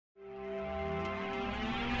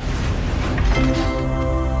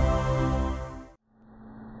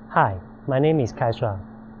Hi, my name is Keysight,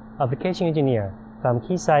 application engineer from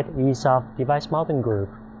Keysight ESoft Device Modeling Group.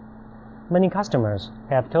 Many customers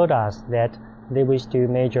have told us that they wish to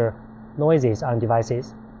measure noises on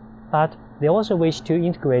devices, but they also wish to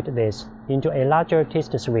integrate this into a larger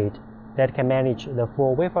test suite that can manage the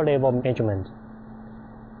full wafer-level measurement.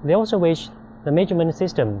 They also wish the measurement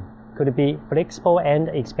system could be flexible and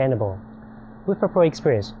expandable. WaferPro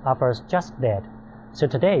Express offers just that. So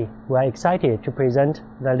today, we are excited to present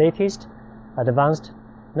the latest advanced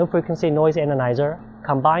low-frequency noise analyzer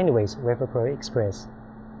combined with WaferPro Express.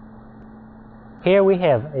 Here we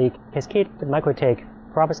have a cascaded microtech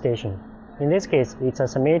probe station. In this case, it's a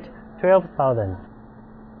Summit 12000.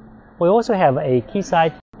 We also have a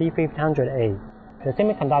Keysight D1500A, the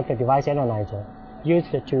semiconductor device analyzer,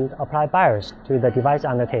 used to apply bias to the device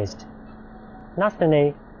under test.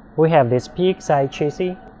 Lastly, we have this Keysight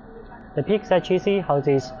chassis. The Keysight chassis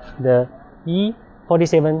houses the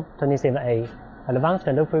E4727A advanced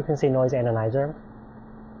low-frequency noise analyzer.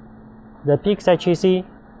 The Keysight chassis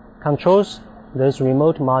controls those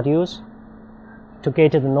remote modules to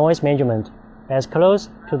get the noise measurement as close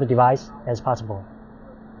to the device as possible.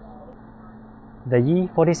 The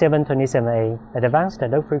E4727A advanced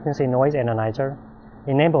low-frequency noise analyzer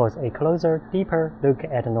enables a closer, deeper look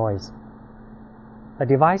at noise. A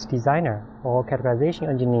device designer or categorization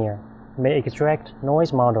engineer may extract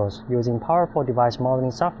noise models using powerful device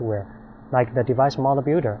modeling software like the Device Model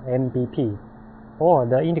Builder (MVP) or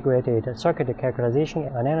the Integrated Circuit Characterization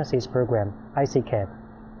Analysis Program (ICCAP).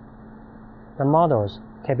 The models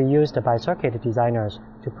can be used by circuit designers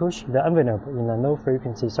to push the envelope in the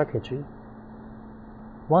low-frequency circuitry.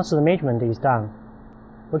 Once the measurement is done,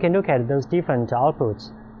 we can look at those different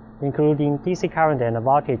outputs, including DC current and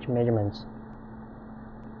voltage measurements,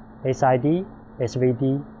 SID,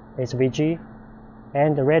 SVD, SVG,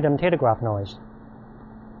 and random telegraph noise.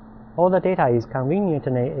 All the data is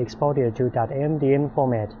conveniently exported to .mdm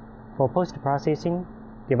format for post-processing,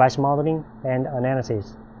 device modeling, and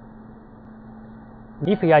analysis.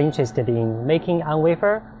 If you are interested in making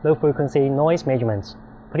on-wafer low-frequency noise measurements,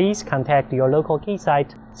 please contact your local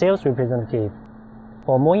Keysight sales representative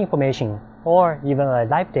for more information or even a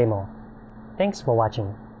live demo. Thanks for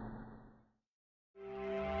watching.